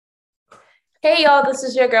Hey y'all, this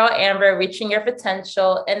is your girl Amber, reaching your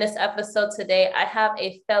potential. In this episode today, I have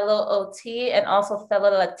a fellow OT and also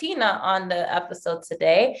fellow Latina on the episode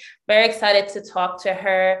today. Very excited to talk to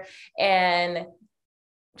her and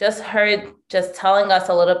just her just telling us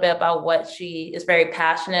a little bit about what she is very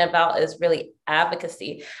passionate about is really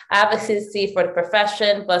advocacy for the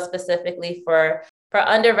profession, but specifically for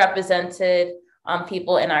underrepresented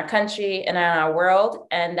people in our country and in our world.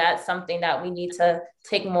 And that's something that we need to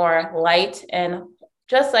take more light and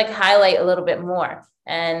just like highlight a little bit more.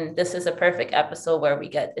 And this is a perfect episode where we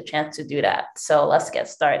get the chance to do that. So let's get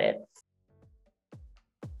started.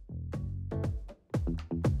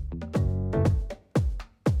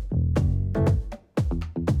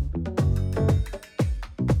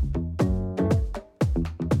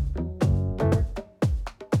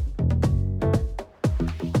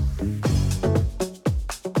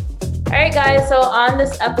 All right, guys. So on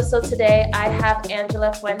this episode today, I have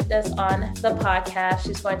Angela Fuentes on the podcast.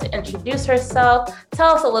 She's going to introduce herself,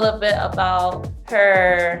 tell us a little bit about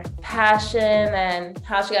her passion and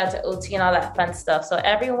how she got to OT and all that fun stuff. So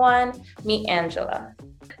everyone, meet Angela.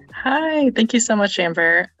 Hi, thank you so much,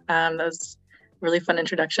 Amber. That was a really fun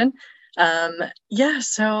introduction.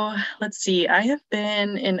 So let's see. I have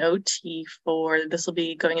been in OT this will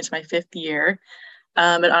be going into my 5th year.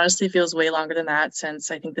 It honestly feels way longer than that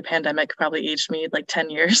since I think the pandemic probably aged me like 10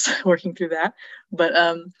 years working through that. But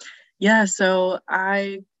so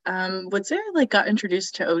I would say I got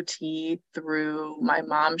introduced to OT through my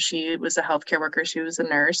mom. She was a healthcare worker. She was a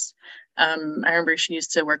nurse. I remember she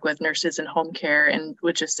used to work with nurses in home care and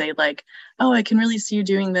would just say oh, I can really see you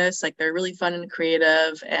doing this. They're really fun and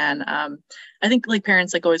creative. And I think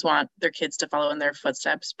parents always want their kids to follow in their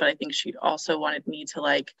footsteps. But I think she also wanted me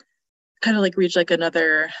to kind of reach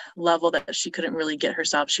another level that she couldn't really get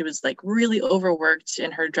herself. She was really overworked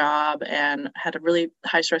in her job and had a really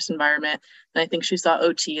high stress environment. And I think she saw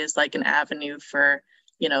OT as an avenue for,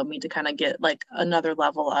 me to kind of get another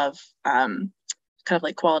level of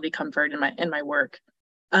quality comfort in my work.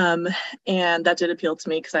 And that did appeal to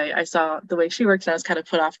me because I saw the way she works and I was kind of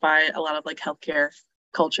put off by a lot of healthcare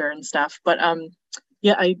culture and stuff. But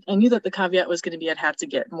I knew that the caveat was going to be I'd have to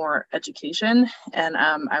get more education. And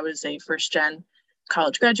I was a first-gen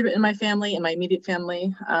college graduate in my family, in my immediate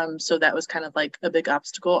family. So that was kind of a big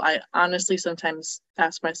obstacle. I honestly sometimes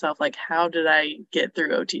ask myself, how did I get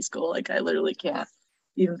through OT school? I literally can't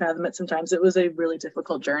even fathom it sometimes. It was a really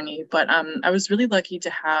difficult journey. But I was really lucky to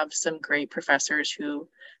have some great professors who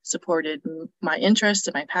supported my interests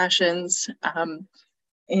and my passions.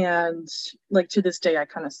 And to this day, I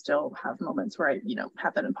kind of still have moments where I,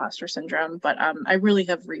 have that imposter syndrome, but I really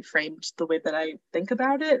have reframed the way that I think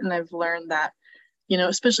about it. And I've learned that,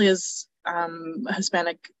 especially as a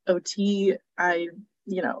Hispanic OT, I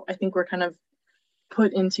think we're kind of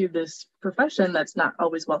put into this profession that's not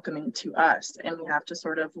always welcoming to us. And we have to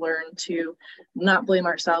sort of learn to not blame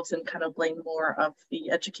ourselves and kind of blame more of the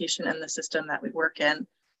education and the system that we work in.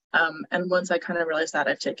 And once I kind of realized that,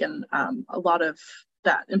 I've taken a lot of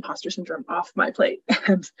that imposter syndrome off my plate.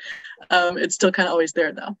 And it's still kind of always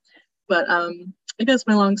there though. But I guess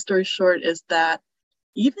my long story short is that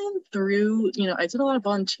even through, I did a lot of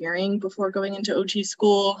volunteering before going into OT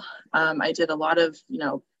school. I did a lot of,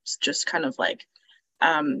 just kind of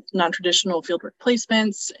non-traditional fieldwork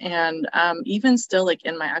placements. And even still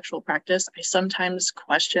in my actual practice, I sometimes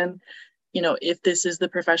question, if this is the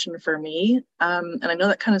profession for me. And I know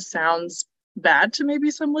that kind of sounds bad to maybe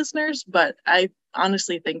some listeners, but I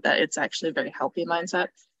honestly think that it's actually a very healthy mindset.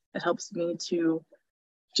 It helps me to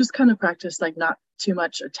just kind of practice not too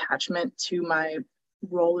much attachment to my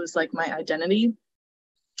role as my identity.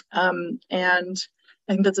 And I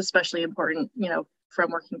think that's especially important,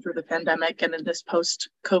 from working through the pandemic and in this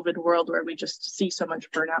post-COVID world where we just see so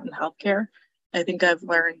much burnout in healthcare. I think I've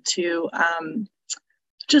learned to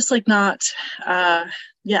just not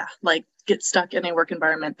get stuck in a work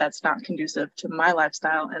environment that's not conducive to my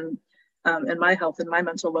lifestyle and my health and my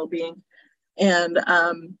mental well-being. And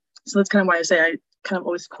so that's kind of why I say I kind of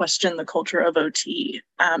always question the culture of OT.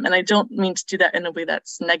 And I don't mean to do that in a way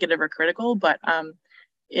that's negative or critical, but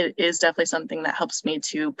it is definitely something that helps me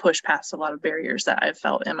to push past a lot of barriers that I've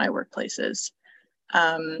felt in my workplaces.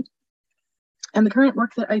 And the current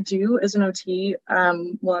work that I do as an OT,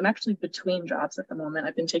 I'm actually between jobs at the moment.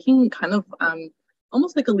 I've been taking kind of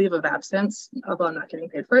almost like a leave of absence, although I'm not getting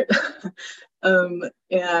paid for it.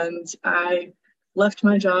 And I left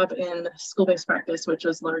my job in school-based practice, which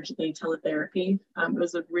was largely teletherapy. It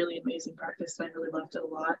was a really amazing practice, and I really loved it a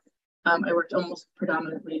lot. I worked almost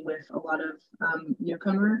predominantly with a lot of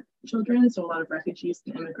newcomer children, so a lot of refugees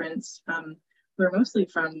and immigrants were mostly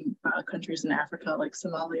from countries in Africa, like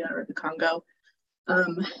Somalia or the Congo.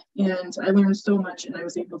 And I learned so much, and I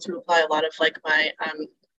was able to apply a lot of like my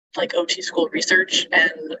like OT school research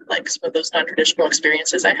and like some of those non-traditional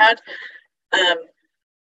experiences I had.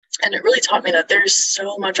 And it really taught me that there's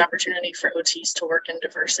so much opportunity for OTs to work in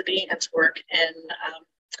diversity and to work in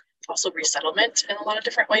also resettlement in a lot of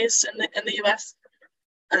different ways in the US.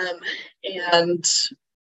 And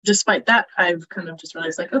despite that, I've kind of just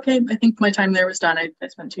realized like, okay, I think my time there was done. I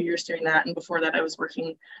spent 2 years doing that. And before that, I was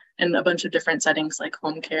working in a bunch of different settings like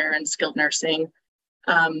home care and skilled nursing.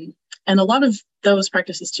 And a lot of those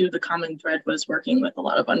practices too, the common thread was working with a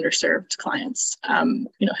lot of underserved clients,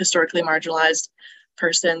 historically marginalized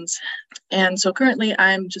persons. And so currently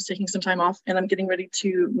I'm just taking some time off and I'm getting ready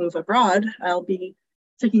to move abroad. I'll be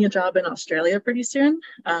taking a job in Australia pretty soon.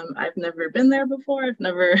 I've never been there before. I've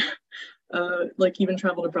never even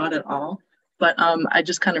traveled abroad at all. But I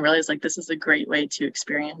just kind of realized like this is a great way to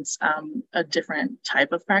experience a different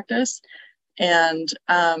type of practice. And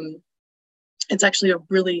it's actually a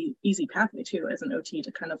really easy pathway too as an OT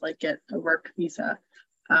to kind of like get a work visa.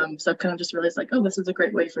 So I've kind of just realized like, oh, this is a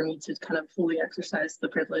great way for me to kind of fully exercise the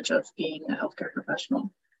privilege of being a healthcare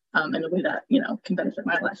professional in a way that, can benefit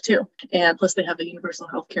my life too. And plus they have a universal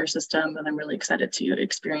healthcare system, and I'm really excited to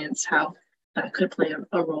experience how that could play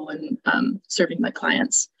a role in serving my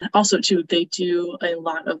clients. Also too, they do a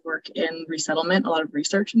lot of work in resettlement, a lot of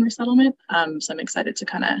research in resettlement. So I'm excited to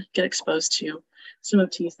kind of get exposed to some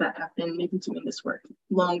OTs that have been maybe doing this work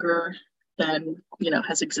longer than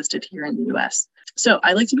has existed here in the US. So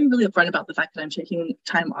I like to be really upfront about the fact that I'm taking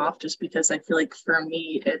time off, just because I feel like for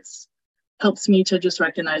me it's helps me to just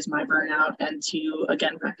recognize my burnout and to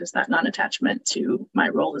again practice that non-attachment to my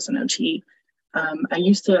role as an OT. I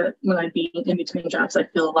used to, when I'd be in between jobs, I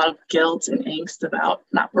feel a lot of guilt and angst about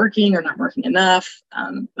not working or not working enough.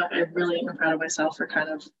 But I really am proud of myself for kind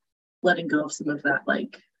of letting go of some of that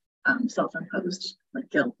self-imposed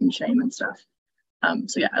guilt and shame and stuff.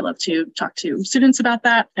 So yeah, I love to talk to students about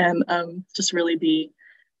that and just really be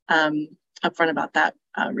upfront about that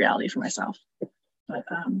reality for myself. But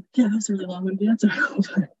yeah, that was a really long-winded answer.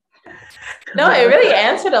 No, it really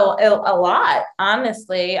answered a lot.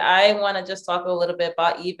 Honestly, I want to just talk a little bit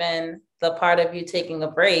about even the part of you taking a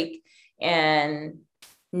break and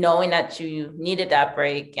knowing that you needed that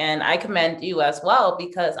break. And I commend you as well,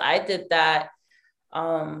 because I did that.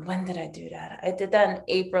 When did I do that? I did that in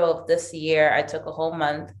April of this year. I took a whole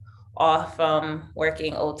month off from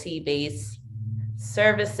working OT-based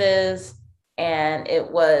services, and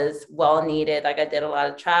it was well needed. Like I did a lot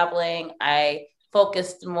of traveling. I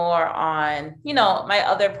focused more on, my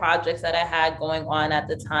other projects that I had going on at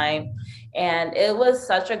the time. And it was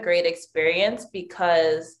such a great experience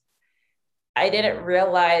because I didn't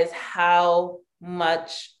realize how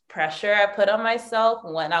much pressure I put on myself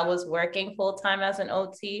when I was working full-time as an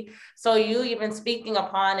OT. So you even speaking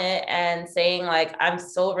upon it and saying like, I'm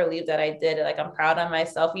so relieved that I did it. Like, I'm proud of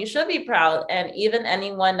myself. You should be proud. And even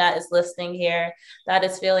anyone that is listening here that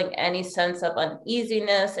is feeling any sense of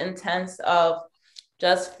uneasiness, in sense of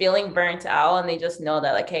just feeling burnt out, and they just know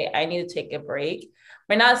that like, hey, I need to take a break.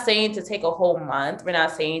 We're not saying to take a whole month. We're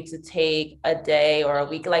not saying to take a day or a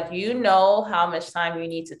week. Like, how much time you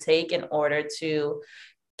need to take in order to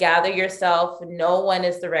gather yourself, know when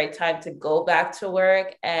is the right time to go back to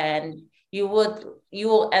work, and you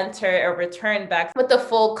will enter or return back with a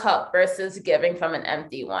full cup versus giving from an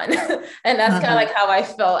empty one. And that's kind of like how I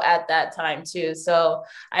felt at that time too. So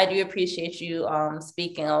I do appreciate you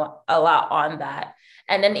speaking a lot on that.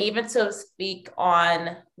 And then even to speak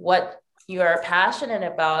on what you're passionate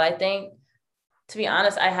about, I think, to be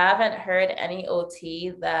honest, I haven't heard any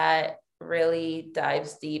OT that really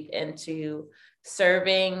dives deep into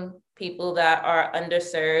serving people that are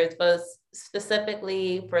underserved, but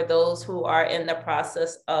specifically for those who are in the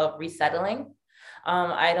process of resettling.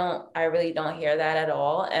 I really don't hear that at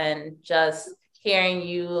all. And just hearing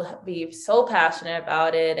you be so passionate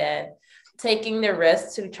about it and taking the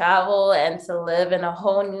risk to travel and to live in a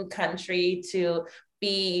whole new country, to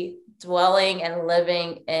be dwelling and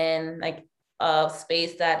living in like a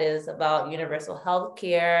space that is about universal health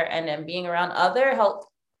care, and then being around other health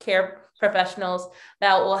care professionals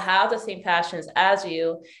that will have the same passions as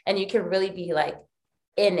you, and you can really be like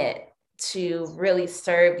in it to really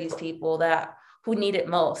serve these people who need it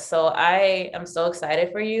most. So I am so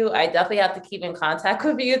excited for you. I definitely have to keep in contact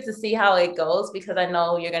with you to see how it goes, because I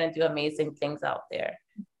know you're going to do amazing things out there.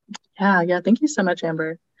 Yeah. Thank you so much,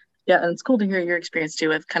 Amber. Yeah, and it's cool to hear your experience too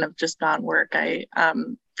with kind of just non-work. I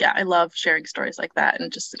love sharing stories like that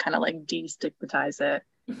and just to kind of like destigmatize it.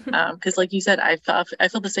 Because like you said, I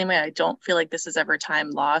feel the same way. I don't feel like this is ever time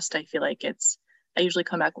lost. I feel like it's I usually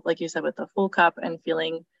come back, like you said, with a full cup and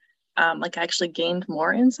feeling like I actually gained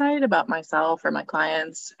more insight about myself or my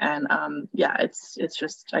clients. And yeah, it's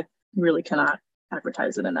just, I really cannot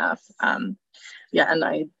advertise it enough. Yeah, and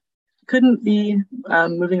I couldn't be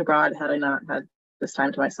moving abroad had I not had this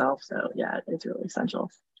time to myself. So yeah, it's really essential.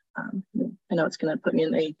 I know it's going to put me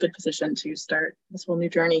in a good position to start this whole new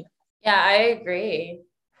journey. Yeah, I agree.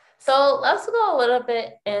 So let's go a little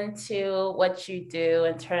bit into what you do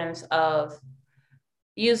in terms of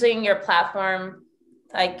using your platform,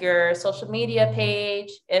 like your social media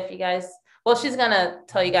page. If you guys, well, she's gonna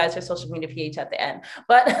tell you guys her social media page at the end,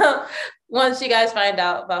 but once you guys find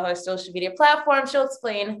out about her social media platform, she'll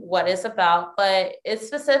explain what it's about. But it's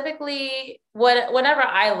specifically whenever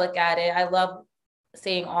I look at it, I love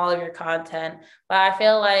seeing all of your content, but I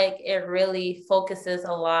feel like it really focuses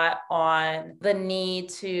a lot on the need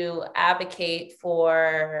to advocate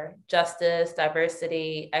for justice,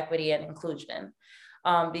 diversity, equity, and inclusion.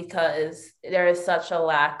 Because there is such a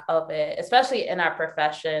lack of it, especially in our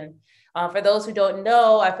profession. For those who don't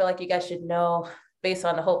know, I feel like you guys should know based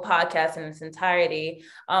on the whole podcast in its entirety.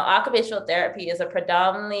 Occupational therapy is a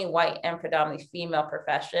predominantly white and predominantly female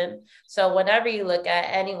profession. So whenever you look at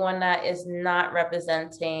anyone that is not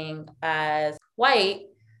representing as white,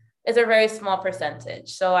 it's a very small percentage.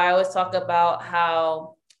 So I always talk about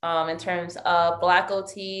how in terms of Black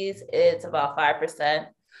OTs, it's about 5%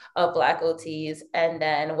 of Black OTs. And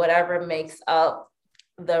then whatever makes up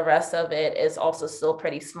the rest of it is also still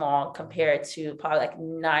pretty small compared to probably like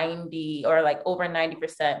 90 or like over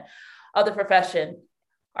 90% of the profession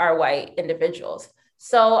are white individuals.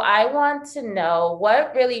 So I want to know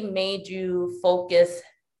what really made you focus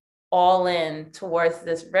all in towards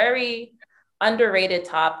this very underrated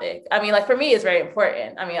topic. I mean, like for me, it's very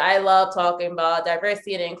important. I mean, I love talking about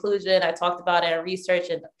diversity and inclusion. I talked about it in research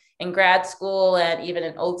and in grad school and even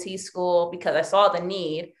in OT school because I saw the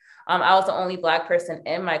need. I was the only Black person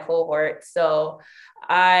in my cohort. So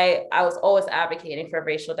I was always advocating for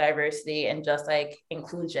racial diversity and just like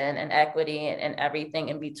inclusion and equity and everything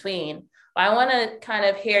in between. But I want to kind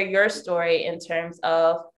of hear your story in terms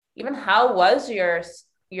of even how was your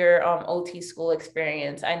OT school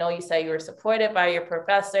experience? I know you said you were supported by your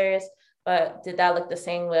professors, but did that look the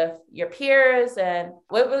same with your peers? And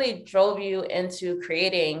what really drove you into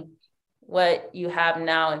creating what you have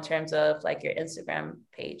now in terms of like your Instagram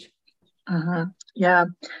page? Yeah,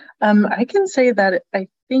 I can say that I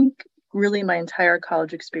think really my entire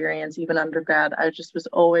college experience, even undergrad, I just was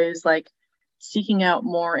always like seeking out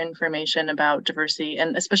more information about diversity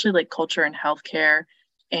and especially like culture and healthcare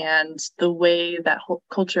and the way that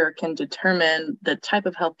culture can determine the type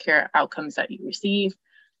of healthcare outcomes that you receive.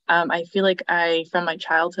 I feel like from my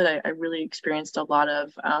childhood, I really experienced a lot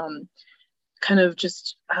of kind of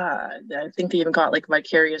just, I think they even got like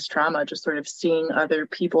vicarious trauma, just sort of seeing other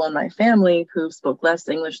people in my family who spoke less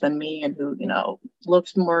English than me and who,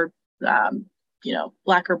 looked more,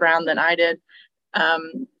 Black or brown than I did.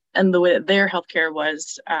 And the way that their healthcare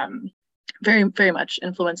was very, very much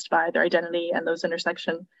influenced by their identity and those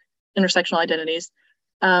intersectional identities.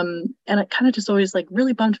 And it kind of just always like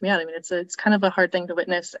really bummed me out. I mean, it's kind of a hard thing to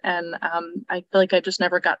witness. And I feel like I just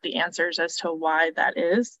never got the answers as to why that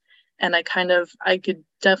is. And I could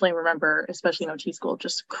definitely remember, especially in OT school,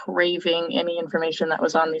 just craving any information that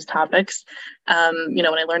was on these topics. When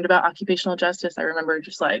I learned about occupational justice, I remember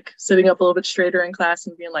just like sitting up a little bit straighter in class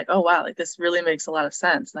and being like, oh, wow, like this really makes a lot of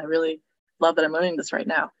sense. And I really love that I'm learning this right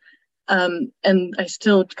now. And I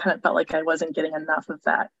still kind of felt like I wasn't getting enough of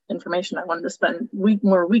that information. I wanted to spend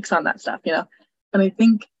more weeks on that stuff, And I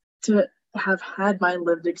think to have had my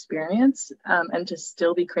lived experience and to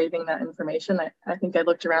still be craving that information, I think I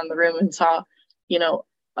looked around the room and saw,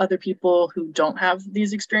 other people who don't have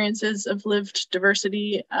these experiences of lived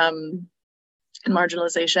diversity and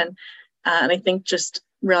marginalization. And I think just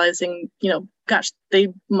realizing, gosh, they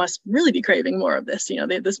must really be craving more of this.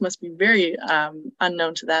 This must be very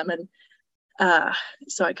unknown to them. And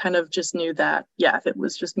so I kind of just knew that, yeah, if it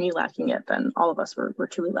was just me lacking it, then all of us were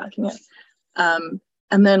truly lacking it.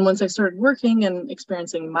 And then once I started working and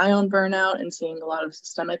experiencing my own burnout and seeing a lot of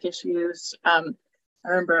systemic issues, I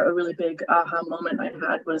remember a really big aha moment I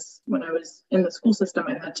had was when I was in the school system.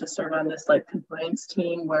 I had to serve on this like compliance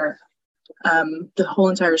team where the whole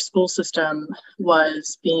entire school system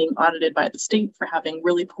was being audited by the state for having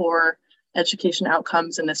really poor education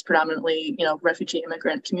outcomes in this predominantly, refugee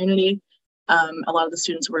immigrant community. A lot of the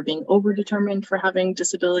students were being overdetermined for having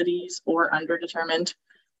disabilities or underdetermined.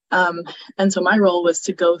 And so my role was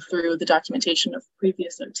to go through the documentation of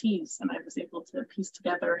previous OTs, and I was able to piece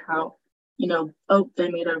together how, they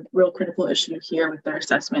made a real critical issue here with their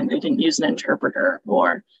assessment. They didn't use an interpreter,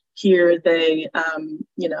 or here they,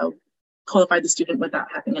 qualified the student without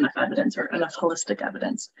having enough evidence or enough holistic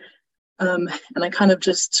evidence. And I kind of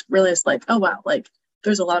just realized like, oh, wow, like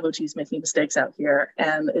there's a lot of OTs making mistakes out here,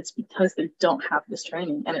 and it's because they don't have this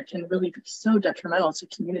training, and it can really be so detrimental to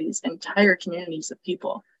communities, entire communities of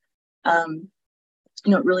people.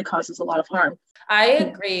 It really causes a lot of harm. I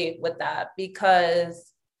agree with that,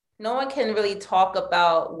 because no one can really talk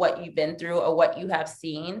about what you've been through or what you have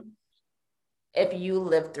seen if you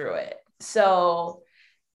live through it. So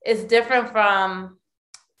it's different from,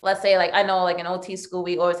 let's say, like, I know like in OT school,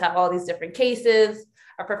 we always have all these different cases.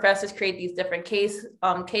 Our professors create these different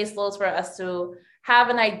caseloads for us to have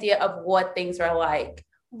an idea of what things are like.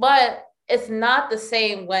 But it's not the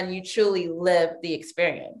same when you truly live the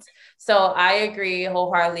experience. So I agree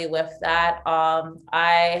wholeheartedly with that.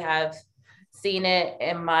 I have seen it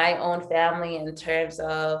in my own family in terms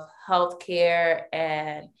of healthcare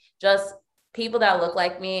and just people that look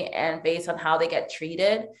like me, and based on how they get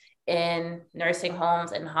treated in nursing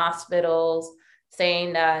homes and hospitals,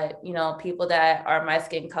 saying that, people that are my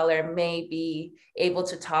skin color may be able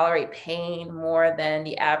to tolerate pain more than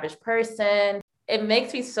the average person. It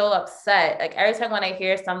makes me so upset. Like every time when I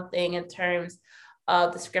hear something in terms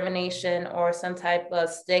of discrimination or some type of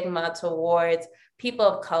stigma towards people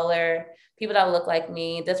of color, people that look like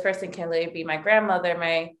me, this person can literally be my grandmother,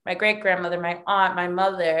 my great-grandmother, my aunt, my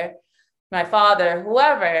mother, my father,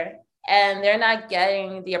 whoever, and they're not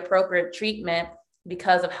getting the appropriate treatment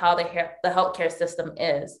because of how the healthcare system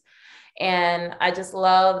is. And I just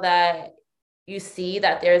love that you see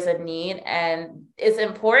that there's a need, and it's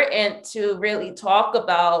important to really talk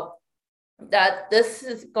about that this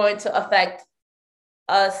is going to affect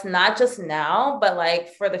us not just now, but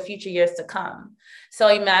like for the future years to come. So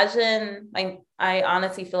imagine, like, I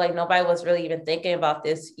honestly feel like nobody was really even thinking about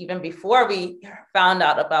this even before we found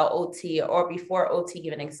out about OT or before OT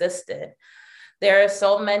even existed. There are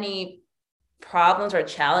so many problems or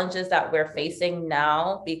challenges that we're facing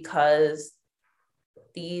now because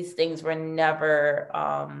these things were never,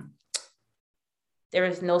 there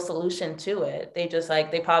was no solution to it. They just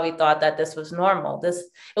they probably thought that this was normal.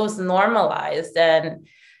 It was normalized. And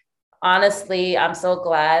honestly, I'm so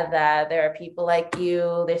glad that there are people like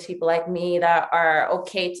you, there's people like me that are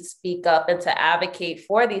okay to speak up and to advocate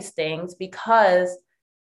for these things, because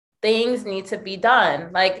things need to be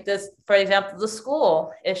done. Like this, for example, the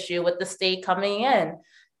school issue with the state coming in.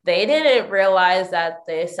 They didn't realize that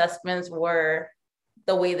the assessments were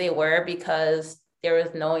the way they were because there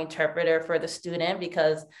was no interpreter for the student,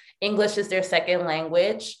 because English is their second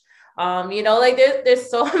language. There's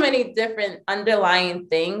so many different underlying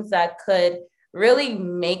things that could really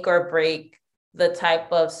make or break the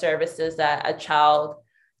type of services that a child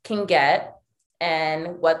can get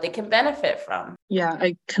and what they can benefit from. Yeah,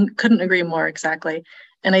 I couldn't agree more, exactly.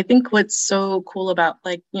 And I think what's so cool about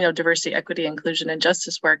diversity, equity, inclusion, and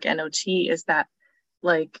justice work and OT is that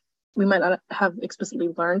we might not have explicitly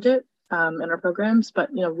learned it in our programs, but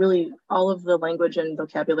really all of the language and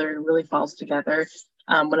vocabulary really falls together.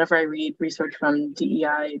 Whenever I read research from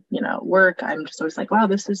DEI, work, I'm just always like, wow,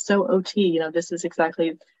 this is so OT. This is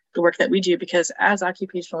exactly the work that we do, because as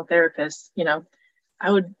occupational therapists, I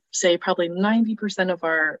would say probably 90% of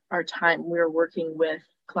our time we're working with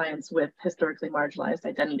clients with historically marginalized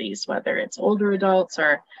identities, whether it's older adults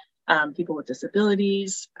or people with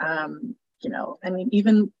disabilities.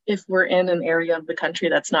 Even if we're in an area of the country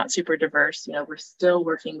that's not super diverse, we're still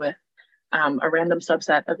working with a random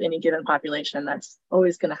subset of any given population that's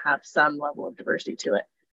always going to have some level of diversity to it.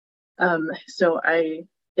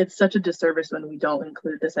 It's such a disservice when we don't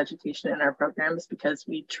include this education in our programs, because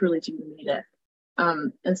we truly do need it.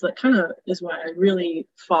 And so that kind of is why I really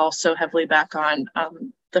fall so heavily back on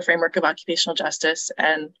the framework of occupational justice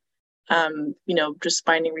and just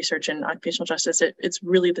finding research in occupational justice. It's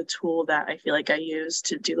really the tool that I feel like I use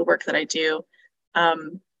to do the work that I do.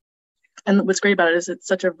 And what's great about it is it's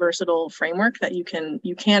such a versatile framework that you can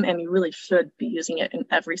and you really should be using it in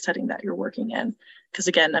every setting that you're working in. Because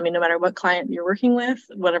again, no matter what client you're working with,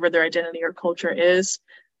 whatever their identity or culture is,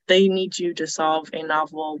 they need you to solve a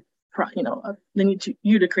novel, they need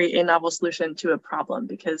you to create a novel solution to a problem,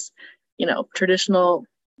 because traditional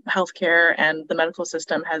healthcare and the medical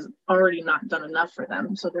system has already not done enough for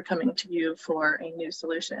them. So they're coming to you for a new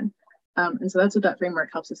solution. And so that's what that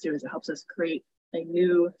framework helps us do, is it helps us create a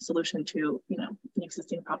new solution to, an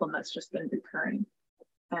existing problem that's just been recurring.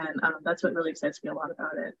 And that's what really excites me a lot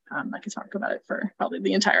about it. I could talk about it for probably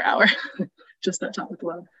the entire hour, just that topic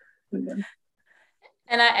alone.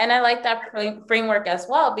 And I like that framework as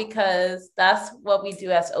well, because that's what we do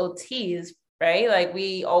as OTs, right? Like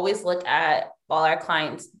we always look at all our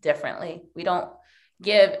clients differently. We don't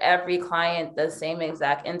give every client the same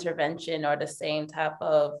exact intervention or the same type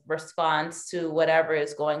of response to whatever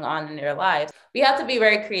is going on in their lives. We have to be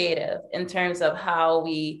very creative in terms of how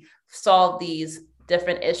we solve these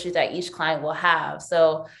different issues that each client will have.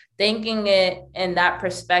 So thinking it in that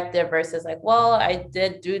perspective versus like, well, I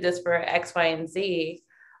did do this for X, Y, and Z.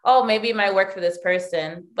 Oh, maybe it might work for this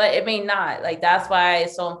person, but it may not. Like, that's why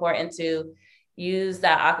it's so important to use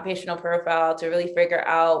that occupational profile to really figure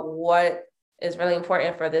out what is really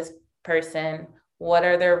important for this person. What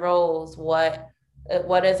are their roles? What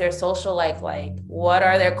is their social life like? What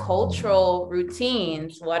are their cultural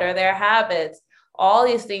routines? What are their habits? All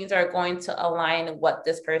these things are going to align what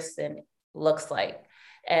this person looks like.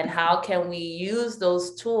 And how can we use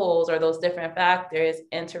those tools or those different factors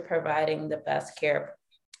into providing the best care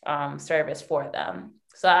service for them?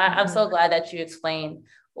 So I'm so glad that you explained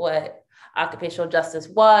what occupational justice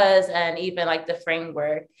was, and even like the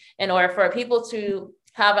framework, in order for people to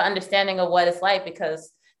have an understanding of what it's like.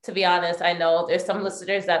 Because to be honest, I know there's some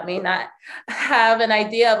listeners that may not have an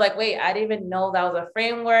idea of like, wait, I didn't even know that was a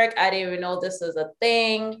framework. I didn't even know this was a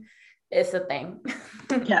thing. It's a thing.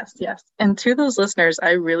 Yes. And to those listeners,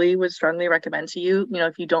 I really would strongly recommend to you,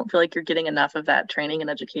 if you don't feel like you're getting enough of that training and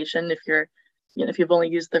education, if you've only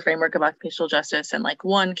used the framework of occupational justice in like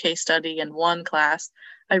one case study and one class,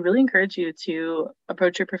 I really encourage you to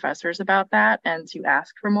approach your professors about that and to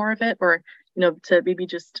ask for more of it, or, to maybe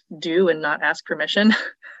just do and not ask permission.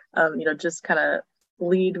 Just kind of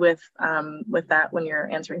lead with that when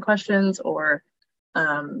you're answering questions, or,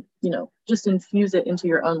 just infuse it into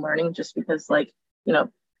your own learning, just because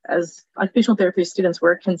as occupational therapy students,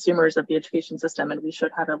 we're consumers of the education system, and we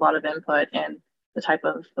should have a lot of input in the type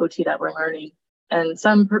of OT that we're learning. And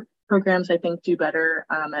some programs, I think, do better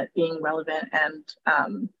at being relevant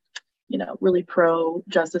and, really pro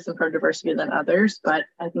justice and pro diversity than others. But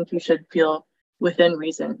I think you should feel within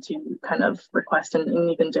reason to kind of request and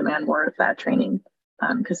even demand more of that training,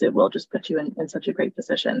 because it will just put you in such a great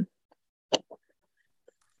position.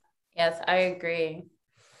 Yes, I agree.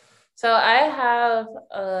 So I have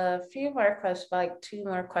a few more questions, like 2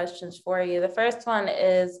 more questions for you. The first one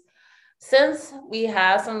is, since we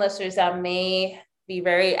have some listeners that may be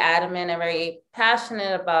very adamant and very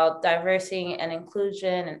passionate about diversity and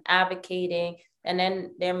inclusion and advocating, and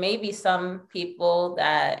then there may be some people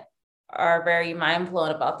that are very mind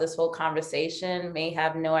blown about this whole conversation, may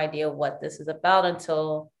have no idea what this is about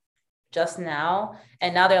until just now.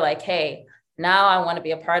 And now they're like, hey, now I want to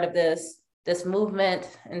be a part of this movement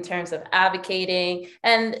in terms of advocating.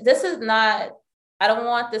 And this is not, I don't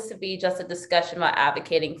want this to be just a discussion about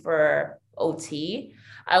advocating for OT.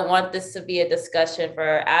 I want this to be a discussion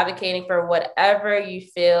for advocating for whatever you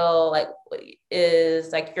feel like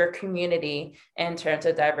is like your community in terms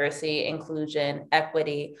of diversity, inclusion,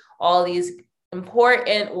 equity, all these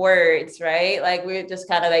important words, right? Like we're just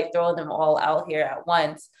kind of like throwing them all out here at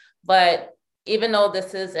once. But even though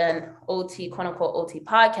this is an OT, quote unquote, OT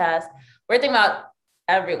podcast, we're thinking about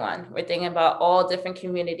everyone. We're thinking about all different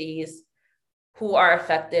communities who are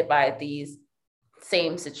affected by these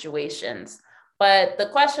same situations. But the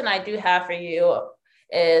question I do have for you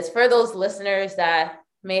is, for those listeners that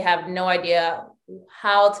may have no idea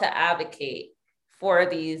how to advocate for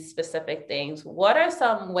these specific things, what are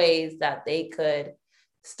some ways that they could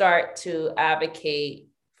start to advocate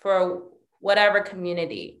for whatever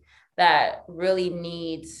community that really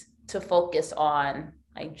needs to focus on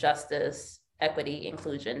like justice, equity,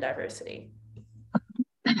 inclusion, diversity?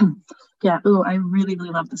 Yeah. Oh, I really,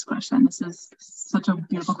 really love this question. This is such a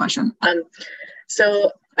beautiful question.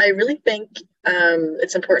 So I really think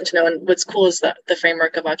it's important to know, and what's cool is that the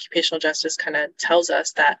framework of occupational justice kind of tells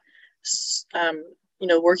us that,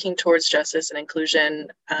 working towards justice and inclusion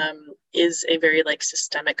is a very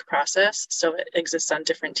systemic process. So it exists on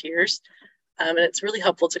different tiers. And it's really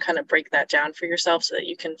helpful to kind of break that down for yourself so that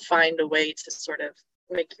you can find a way to sort of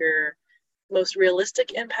make your most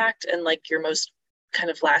realistic impact and your most kind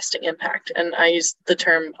of lasting impact. And I use the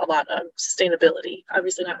term a lot of sustainability,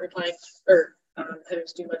 obviously not replying or having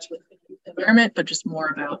to do much with the environment, but just more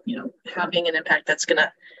about, having an impact that's going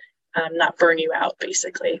to not burn you out,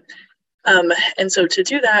 basically. And so to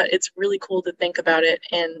do that, it's really cool to think about it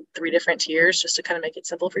in 3 different tiers, just to kind of make it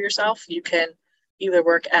simple for yourself. You can either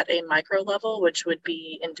work at a micro level, which would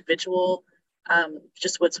be individual,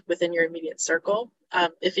 just what's within your immediate circle.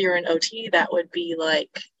 If you're an OT, that would be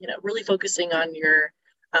really focusing on your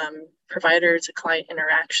provider to client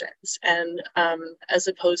interactions. And as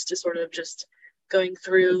opposed to sort of just going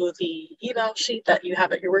through the eval sheet that you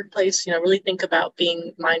have at your workplace, really think about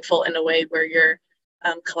being mindful in a way where you're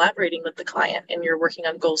collaborating with the client and you're working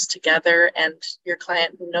on goals together, and your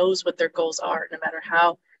client knows what their goals are, no matter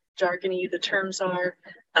how jargony the terms are.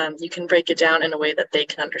 You can break it down in a way that they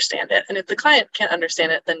can understand it. And if the client can't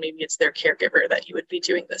understand it, then maybe it's their caregiver that you would be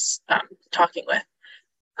doing this talking with.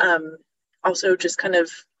 Also, just kind of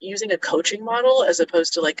using a coaching model as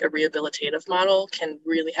opposed to like a rehabilitative model can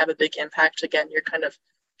really have a big impact. Again, you're kind of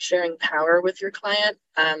sharing power with your client,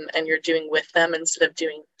 and you're doing with them instead of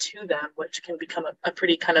doing to them, which can become a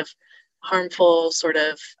pretty kind of harmful sort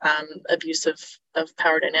of abuse of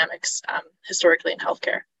power dynamics historically in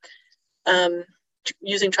healthcare.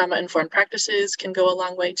 Using trauma-informed practices can go a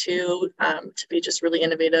long way too, to be just really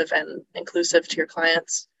innovative and inclusive to your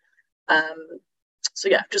clients. So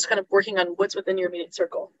yeah, just kind of working on what's within your immediate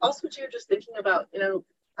circle. Also too, just thinking about,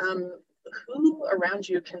 who around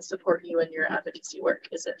you can support you in your advocacy work?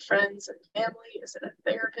 Is it friends and family? Is it a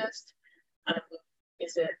therapist?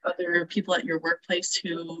 Is it other people at your workplace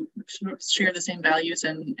who share the same values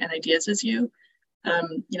and ideas as you?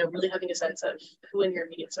 Really having a sense of who in your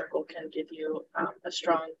immediate circle can give you a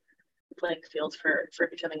strong playing field for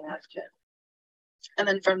becoming an advocate. And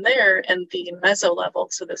then from there, in the meso level,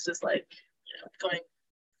 so this is like, going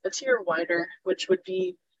a tier wider, which would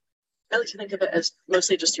be, I like to think of it as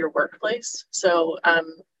mostly just your workplace. So,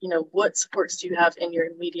 what supports do you have in your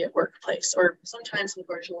immediate workplace? Or sometimes,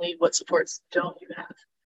 unfortunately, what supports don't you have?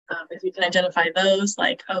 If you can identify those,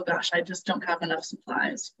 like, oh gosh, I just don't have enough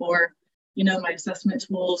supplies, or, my assessment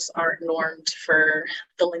tools aren't normed for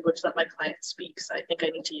the language that my client speaks. I think I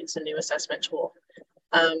need to use a new assessment tool.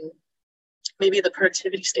 Maybe the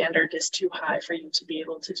productivity standard is too high for you to be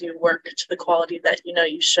able to do work to the quality that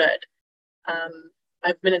you should.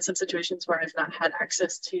 I've been in some situations where I've not had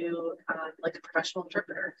access to like a professional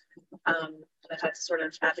interpreter. And I've had to sort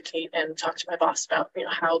of advocate and talk to my boss about,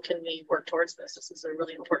 how can we work towards this? This is a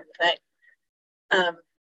really important thing.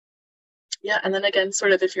 And then again,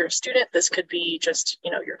 sort of if you're a student, this could be just,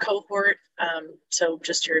 your cohort. So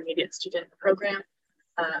just your immediate student program.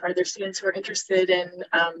 Are there students who are interested in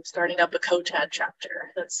starting up a COTAD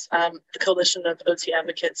chapter? That's the Coalition of OT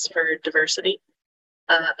Advocates for Diversity.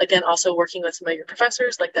 Again, also working with some of your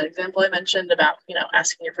professors, like that example I mentioned about,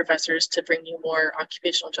 asking your professors to bring you more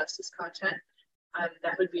occupational justice content.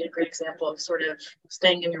 That would be a great example of sort of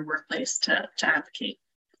staying in your workplace to advocate.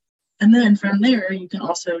 And then from there, you can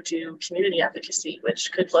also do community advocacy,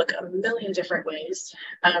 which could look a million different ways.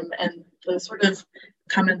 And the sort of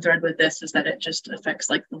common thread with this is that it just affects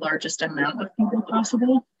like the largest amount of people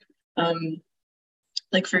possible.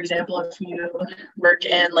 Like, for example, if you work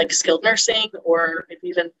in like skilled nursing, or maybe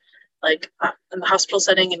even like in the hospital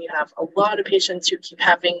setting, and you have a lot of patients who keep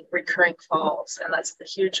having recurring falls, and that's the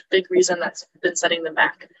huge, big reason that's been setting them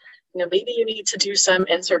back. Maybe you need to do some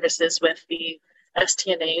in-services with the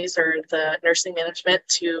STNAs or the nursing management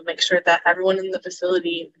to make sure that everyone in the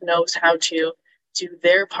facility knows how to do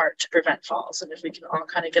their part to prevent falls. And if we can all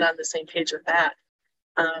kind of get on the same page with that.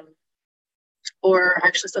 Or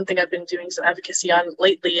actually something I've been doing some advocacy on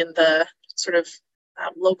lately in the sort of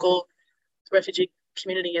local refugee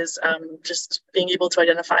community is just being able to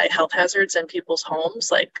identify health hazards in people's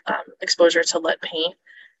homes, like exposure to lead paint.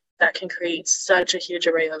 That can create such a huge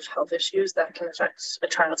array of health issues that can affect a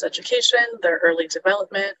child's education, their early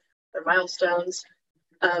development, their milestones.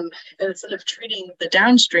 And instead of treating the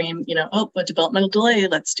downstream, a developmental delay,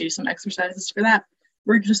 let's do some exercises for that.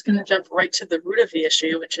 We're just going to jump right to the root of the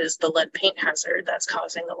issue, which is the lead paint hazard that's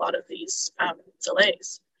causing a lot of these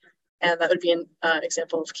delays. And that would be an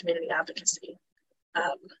example of community advocacy.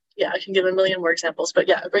 I can give a million more examples, but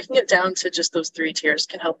breaking it down to just those 3 tiers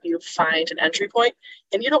can help you find an entry point.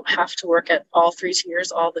 And you don't have to work at all 3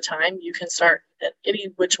 tiers all the time. You can start at any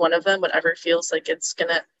which one of them, whatever feels like it's going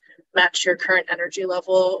to match your current energy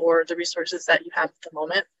level or the resources that you have at the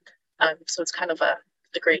moment. So it's kind of a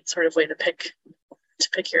great sort of way to pick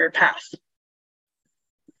your path.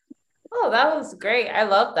 Oh, that was great. I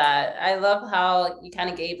love that. I love how you kind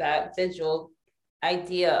of gave that visual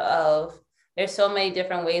idea of there's so many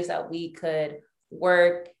different ways that we could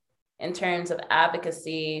work in terms of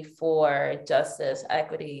advocacy for justice,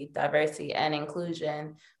 equity, diversity, and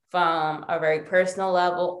inclusion, from a very personal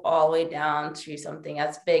level all the way down to something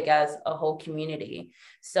as big as a whole community.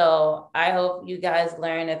 So I hope you guys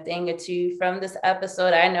learn a thing or two from this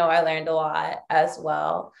episode. I know I learned a lot as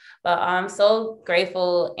well, but I'm so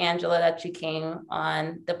grateful, Angela, that you came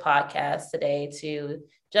on the podcast today to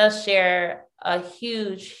just share a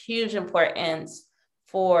huge, huge importance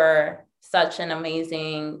for such an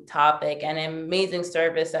amazing topic and an amazing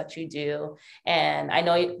service that you do. And I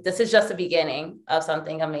know this is just the beginning of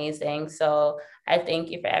something amazing. So I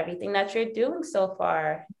thank you for everything that you're doing so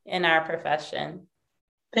far in our profession.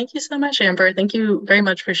 Thank you so much, Amber. Thank you very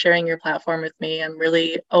much for sharing your platform with me. I'm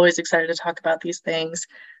really always excited to talk about these things.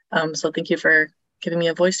 So thank you for giving me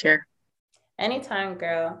a voice here. Anytime,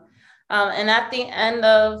 girl. And at the end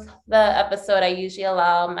of the episode, I usually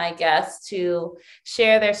allow my guests to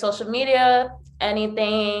share their social media,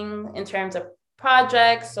 anything in terms of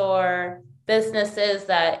projects or businesses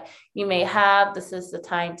that you may have. This is the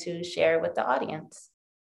time to share with the audience.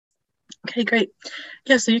 Okay, great.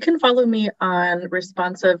 Yeah, so you can follow me on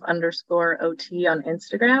responsive_OT on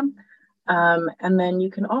Instagram. And then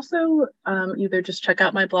you can also either just check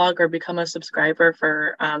out my blog or become a subscriber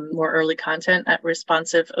for more early content at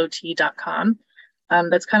responsiveot.com.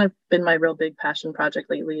 That's kind of been my real big passion project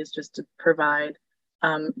lately, is just to provide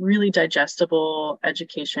really digestible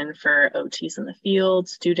education for OTs in the field,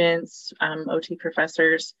 students, OT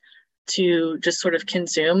professors, to just sort of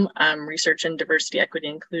consume research in diversity, equity,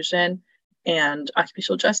 inclusion, and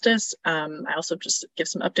occupational justice. I also just give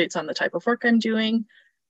some updates on the type of work I'm doing.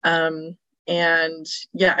 And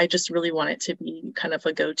yeah, I just really want it to be kind of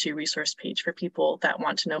a go-to resource page for people that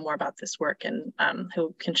want to know more about this work and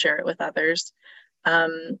who can share it with others.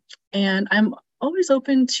 And I'm always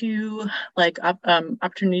open to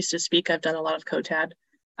opportunities to speak. I've done a lot of COTAD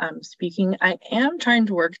speaking. I am trying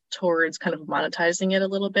to work towards kind of monetizing it a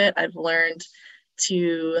little bit. I've learned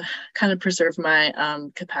to kind of preserve my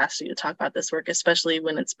capacity to talk about this work, especially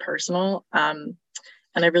when it's personal.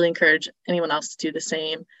 And I really encourage anyone else to do the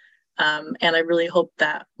same. And I really hope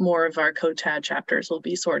that more of our COTAD chapters will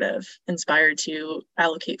be sort of inspired to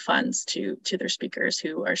allocate funds to their speakers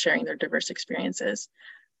who are sharing their diverse experiences.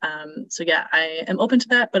 So yeah, I am open to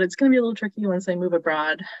that, but it's going to be a little tricky once I move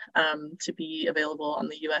abroad to be available on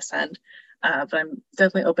the US end. But I'm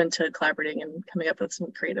definitely open to collaborating and coming up with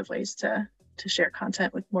some creative ways to share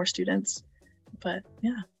content with more students. But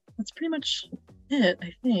yeah, that's pretty much it,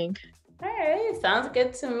 I think. All right, sounds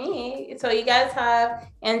good to me. So you guys have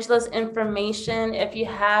Angela's information. If you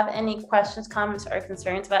have any questions, comments, or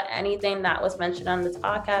concerns about anything that was mentioned on this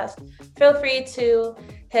podcast, feel free to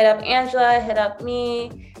hit up Angela, hit up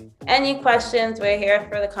me. Any questions, we're here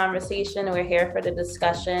for the conversation. We're here for the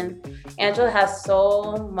discussion. Angela has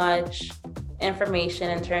so much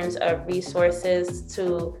information in terms of resources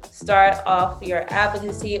to start off your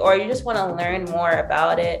advocacy, or you just want to learn more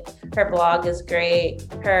about it. Her blog is great.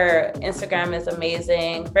 Her Instagram is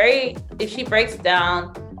amazing. She breaks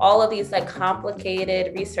down all of these like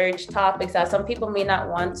complicated research topics that some people may not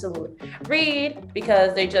want to read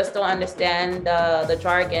because they just don't understand the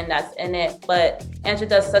jargon that's in it. But Angela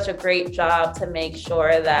does such a great job to make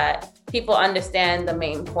sure that people understand the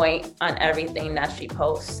main point on everything that she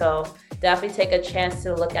posts. So definitely take a chance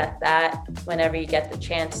to look at that whenever you get the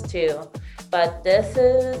chance to. But this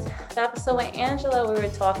is the episode with Angela. We were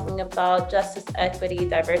talking about justice, equity,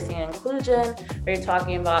 diversity, and inclusion. We were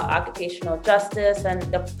talking about occupational justice and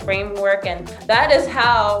the framework. And that is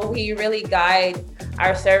how we really guide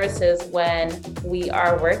our services when we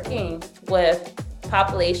are working with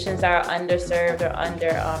populations that are underserved or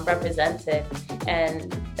underrepresented.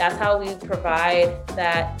 And that's how we provide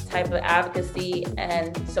that type of advocacy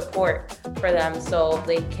and support for them so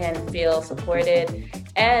they can feel supported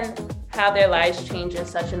and have their lives change in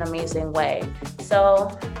such an amazing way.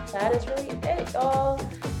 So that is really it, y'all.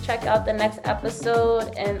 Check out the next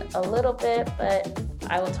episode in a little bit, but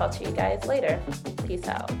I will talk to you guys later. Peace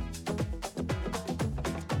out.